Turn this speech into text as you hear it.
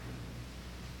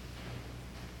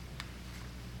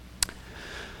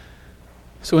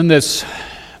So in this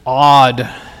odd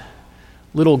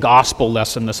little gospel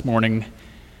lesson this morning,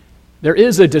 there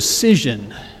is a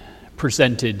decision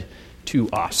presented to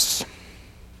us.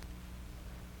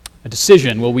 A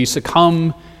decision. Will we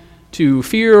succumb to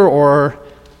fear, or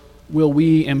will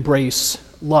we embrace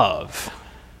love?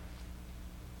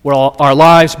 Will our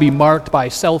lives be marked by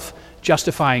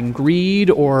self-justifying greed,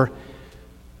 or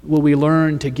will we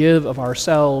learn to give of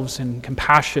ourselves in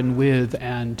compassion with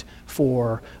and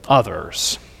for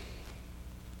others?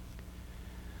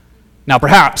 Now,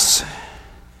 perhaps,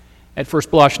 at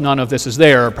first blush, none of this is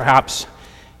there. Perhaps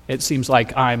it seems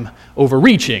like I'm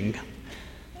overreaching.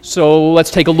 So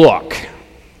let's take a look.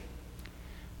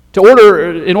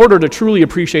 In order to truly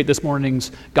appreciate this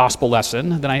morning's gospel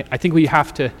lesson, then I think we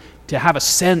have to have a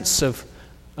sense of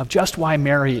just why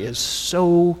Mary is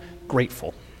so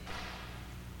grateful.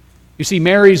 You see,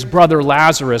 Mary's brother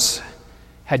Lazarus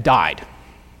had died.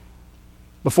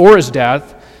 Before his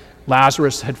death,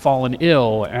 Lazarus had fallen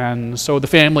ill, and so the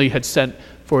family had sent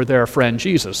for their friend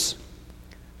Jesus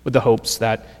with the hopes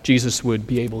that Jesus would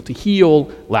be able to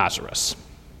heal Lazarus.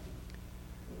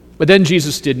 But then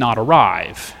Jesus did not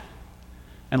arrive,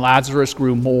 and Lazarus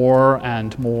grew more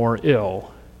and more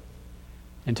ill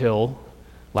until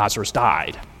Lazarus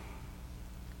died.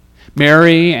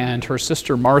 Mary and her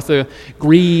sister Martha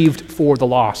grieved for the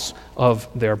loss of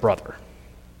their brother.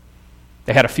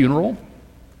 They had a funeral,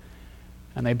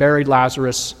 and they buried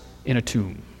Lazarus in a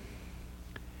tomb.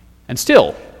 And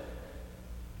still,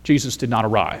 Jesus did not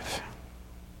arrive.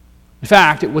 In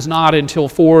fact, it was not until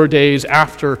 4 days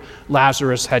after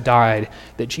Lazarus had died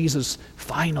that Jesus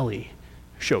finally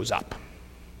shows up.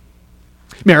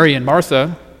 Mary and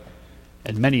Martha,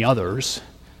 and many others,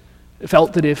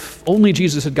 felt that if only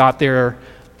Jesus had got there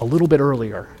a little bit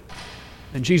earlier,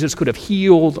 then Jesus could have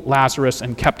healed Lazarus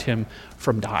and kept him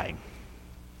from dying.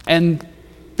 And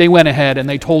they went ahead and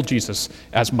they told Jesus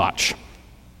as much.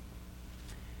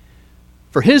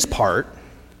 For his part,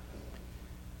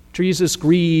 Jesus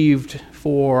grieved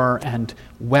for and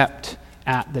wept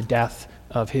at the death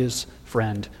of his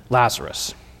friend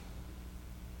Lazarus.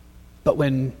 But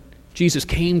when Jesus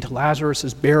came to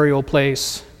Lazarus' burial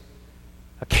place,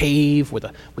 a cave with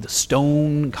a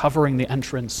stone covering the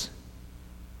entrance,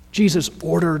 Jesus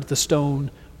ordered the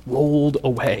stone rolled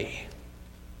away.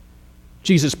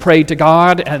 Jesus prayed to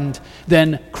God and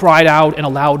then cried out in a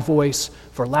loud voice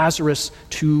for Lazarus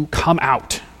to come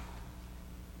out.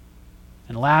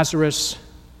 And Lazarus,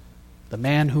 the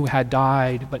man who had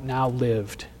died but now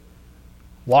lived,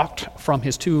 walked from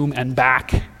his tomb and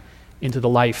back into the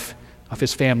life of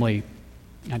his family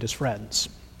and his friends.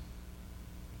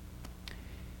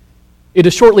 It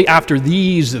is shortly after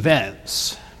these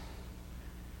events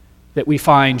that we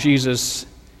find Jesus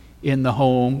in the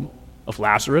home of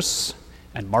Lazarus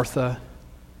and Martha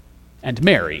and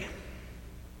Mary.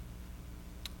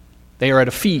 They are at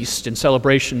a feast in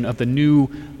celebration of the new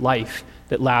life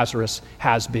that Lazarus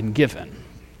has been given.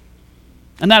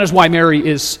 And that is why Mary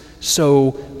is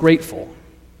so grateful.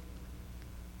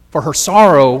 For her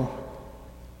sorrow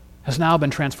has now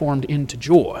been transformed into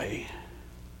joy.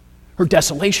 Her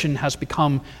desolation has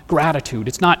become gratitude.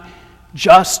 It's not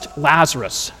just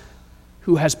Lazarus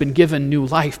who has been given new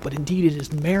life, but indeed it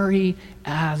is Mary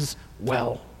as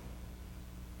well.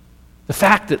 The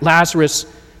fact that Lazarus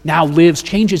now lives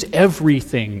changes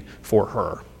everything for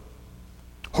her.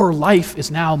 Her life is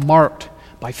now marked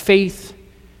by faith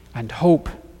and hope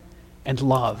and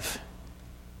love,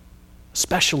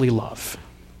 especially love.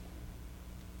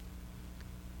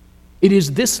 It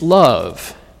is this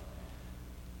love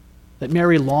that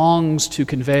Mary longs to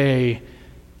convey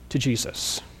to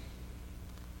Jesus.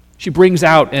 She brings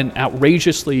out an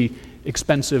outrageously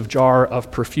expensive jar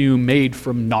of perfume made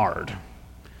from nard.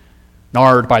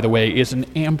 Nard, by the way, is an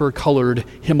amber-colored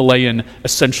Himalayan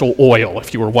essential oil,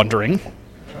 if you were wondering.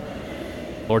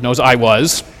 Lord knows I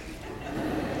was.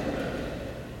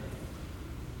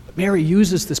 But Mary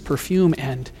uses this perfume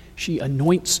and she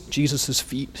anoints Jesus'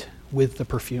 feet with the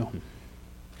perfume.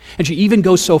 And she even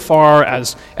goes so far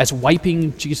as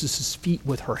wiping Jesus' feet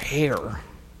with her hair.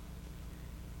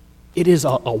 It is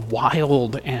a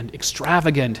wild and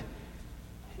extravagant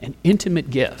and intimate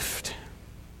gift.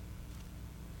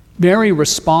 Mary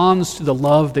responds to the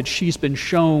love that she's been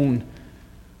shown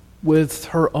with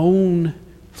her own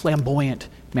flamboyant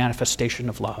manifestation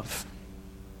of love.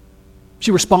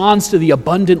 She responds to the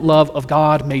abundant love of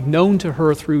God made known to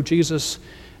her through Jesus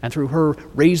and through the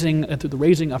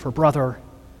raising of her brother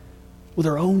with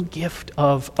her own gift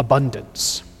of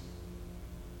abundance.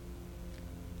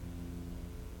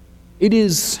 It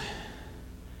is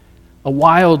a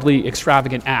wildly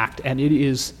extravagant act, and it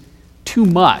is too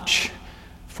much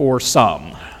for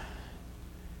some.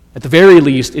 At the very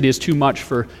least, it is too much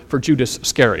for Judas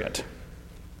Iscariot,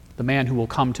 the man who will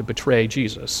come to betray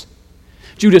Jesus.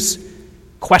 Judas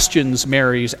questions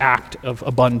Mary's act of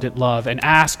abundant love and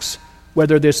asks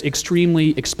whether this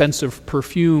extremely expensive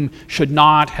perfume should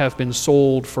not have been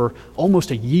sold for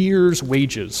almost a year's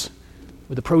wages,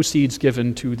 with the proceeds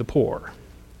given to the poor.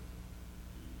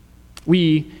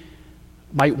 We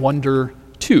might wonder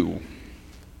too.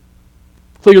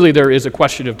 Clearly, there is a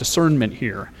question of discernment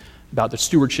here about the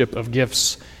stewardship of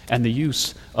gifts and the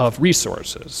use of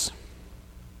resources.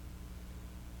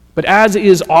 But as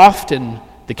is often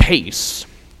the case,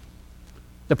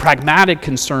 the pragmatic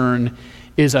concern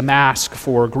is a mask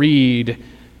for greed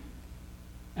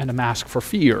and a mask for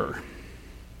fear.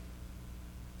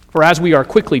 For as we are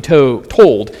quickly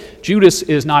told, Judas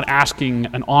is not asking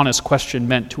an honest question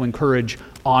meant to encourage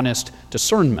honest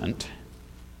discernment.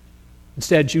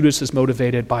 Instead, Judas is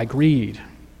motivated by greed,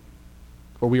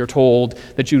 for we are told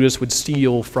that Judas would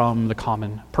steal from the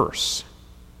common purse.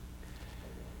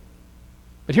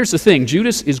 But here's the thing,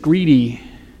 Judas is greedy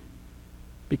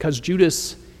because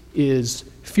Judas is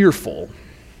fearful.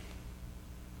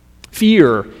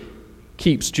 Fear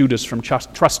keeps Judas from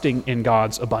trusting in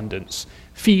God's abundance.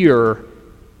 Fear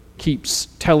keeps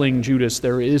telling Judas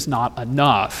there is not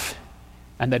enough,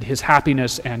 and that his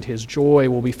happiness and his joy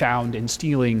will be found in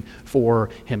stealing for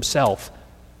himself.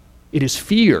 It is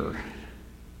fear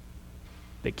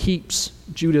that keeps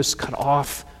Judas cut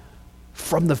off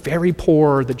from the very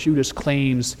poor that Judas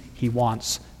claims he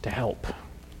wants to help.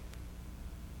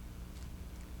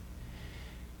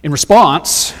 In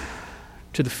response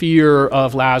to the fear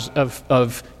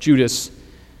of Judas,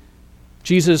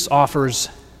 Jesus offers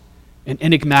an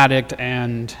enigmatic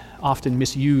and often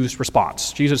misused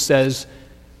response. Jesus says,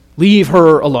 "Leave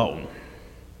her alone.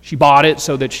 She bought it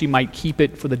so that she might keep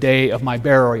it for the day of my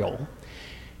burial.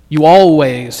 You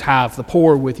always have the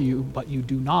poor with you, but you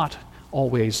do not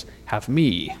always have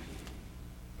me."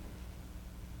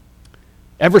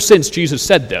 Ever since Jesus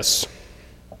said this,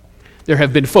 there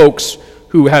have been folks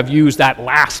who have used that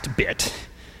last bit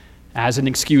as an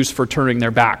excuse for turning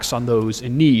their backs on those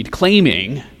in need,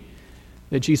 claiming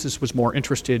that Jesus was more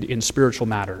interested in spiritual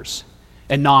matters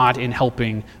and not in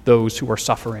helping those who are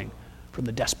suffering from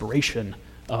the desperation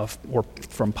of or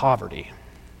from poverty.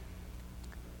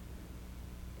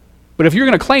 But if you're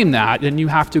going to claim that, then you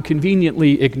have to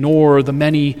conveniently ignore the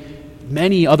many,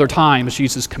 many other times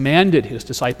Jesus commanded his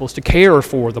disciples to care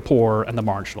for the poor and the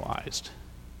marginalized.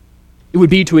 It would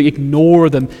be to ignore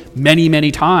the many,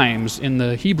 many times in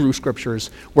the Hebrew Scriptures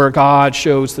where God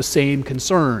shows the same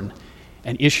concern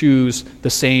and issues the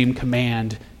same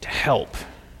command to help.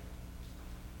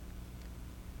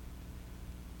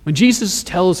 When Jesus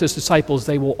tells his disciples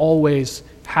they will always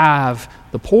have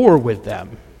the poor with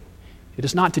them, it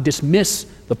is not to dismiss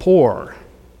the poor.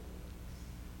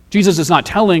 Jesus is not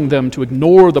telling them to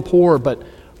ignore the poor, but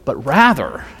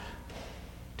rather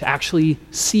to actually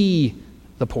see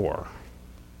the poor.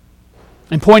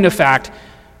 In point of fact,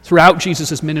 throughout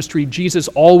Jesus' ministry, Jesus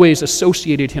always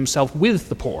associated himself with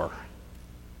the poor.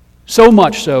 So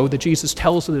much so that Jesus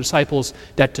tells the disciples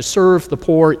that to serve the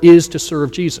poor is to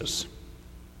serve Jesus.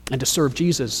 And to serve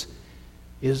Jesus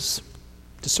is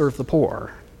to serve the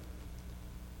poor.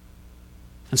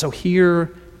 And so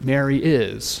here Mary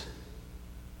is,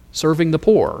 serving the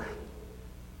poor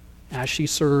as she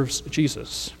serves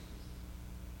Jesus.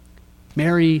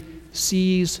 Mary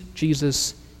sees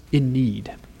Jesus in need.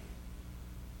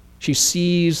 She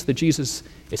sees that Jesus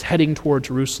is heading toward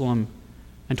Jerusalem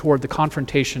and toward the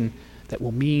confrontation that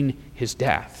will mean his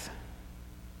death.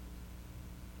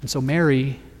 And so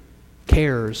Mary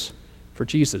cares for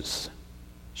Jesus.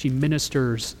 She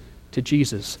ministers to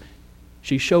Jesus.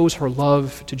 She shows her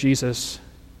love to Jesus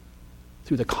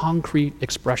through the concrete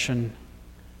expression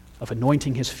of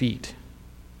anointing his feet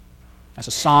as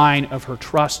a sign of her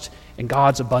trust in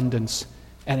God's abundance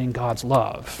and in God's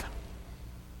love.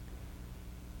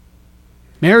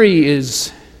 Mary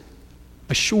is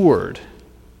assured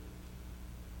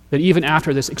that even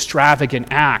after this extravagant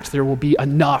act, there will be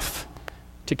enough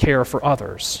to care for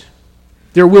others.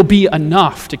 There will be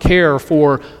enough to care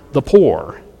for the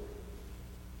poor.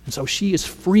 And so she is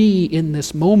free in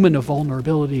this moment of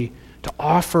vulnerability to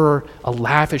offer a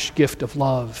lavish gift of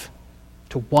love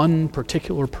to one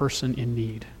particular person in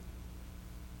need,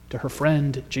 to her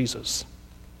friend Jesus.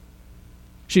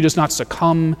 She does not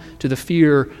succumb to the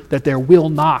fear that there will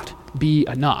not be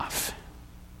enough.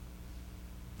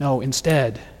 No,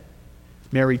 instead,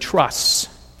 Mary trusts,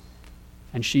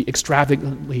 and she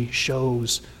extravagantly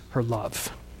shows her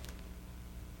love.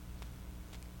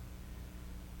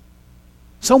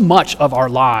 So much of our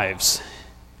lives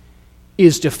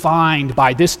is defined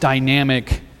by this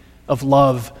dynamic of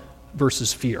love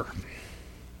versus fear.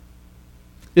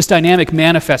 This dynamic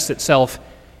manifests itself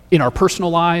in our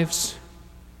personal lives,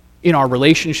 in our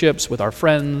relationships with our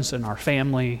friends and our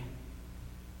family.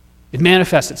 It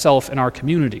manifests itself in our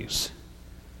communities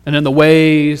and in the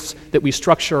ways that we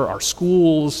structure our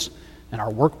schools and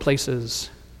our workplaces,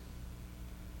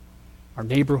 our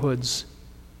neighborhoods,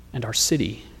 and our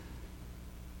city.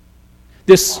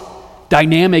 This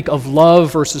dynamic of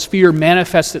love versus fear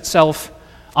manifests itself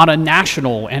on a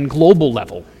national and global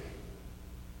level.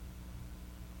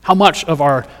 How much of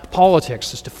our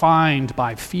politics is defined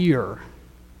by fear?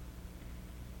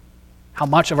 How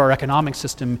much of our economic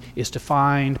system is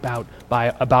defined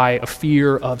by a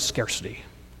fear of scarcity?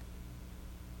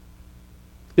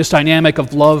 This dynamic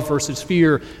of love versus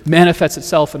fear manifests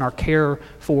itself in our care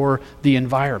for the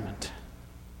environment.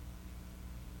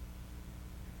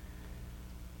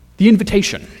 The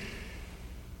invitation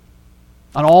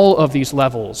on all of these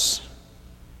levels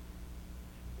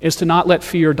is to not let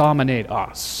fear dominate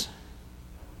us,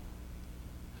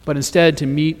 but instead to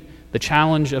meet the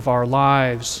challenge of our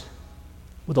lives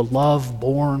with a love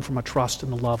born from a trust in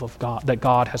the love of God that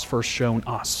God has first shown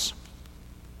us.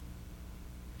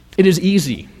 It is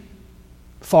easy,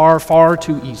 far, far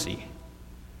too easy,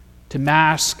 to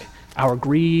mask our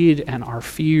greed and our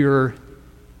fear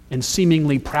in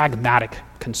seemingly pragmatic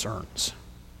concerns.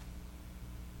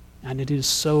 And it is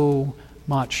so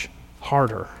much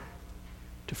harder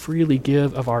to freely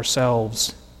give of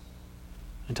ourselves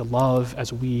and to love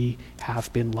as we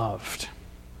have been loved.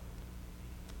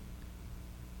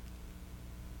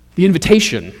 The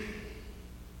invitation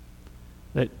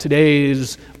that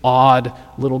today's odd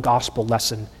little gospel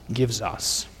lesson gives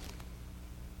us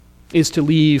is to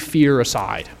leave fear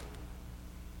aside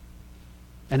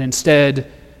and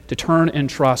instead to turn in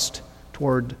trust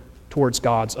towards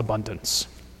God's abundance.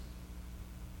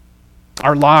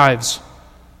 Our lives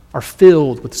are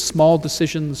filled with small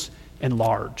decisions and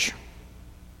large.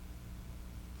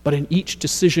 But in each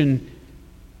decision,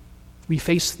 we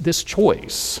face this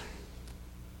choice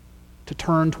to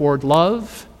turn toward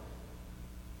love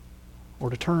or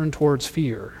to turn towards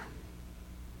fear.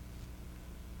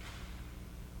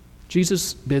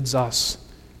 Jesus bids us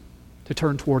to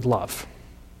turn toward love.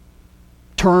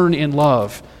 Turn in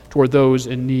love toward those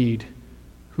in need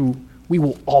who we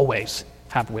will always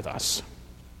have with us.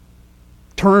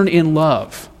 Turn in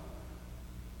love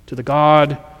to the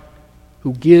God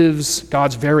who gives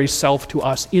God's very self to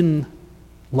us in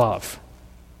love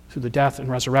through the death and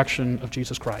resurrection of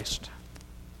Jesus Christ.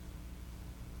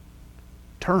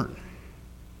 Turn.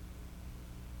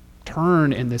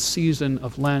 Turn in this season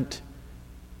of Lent.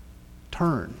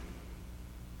 Turn.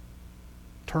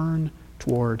 Turn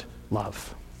toward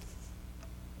love.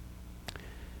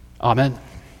 Amen.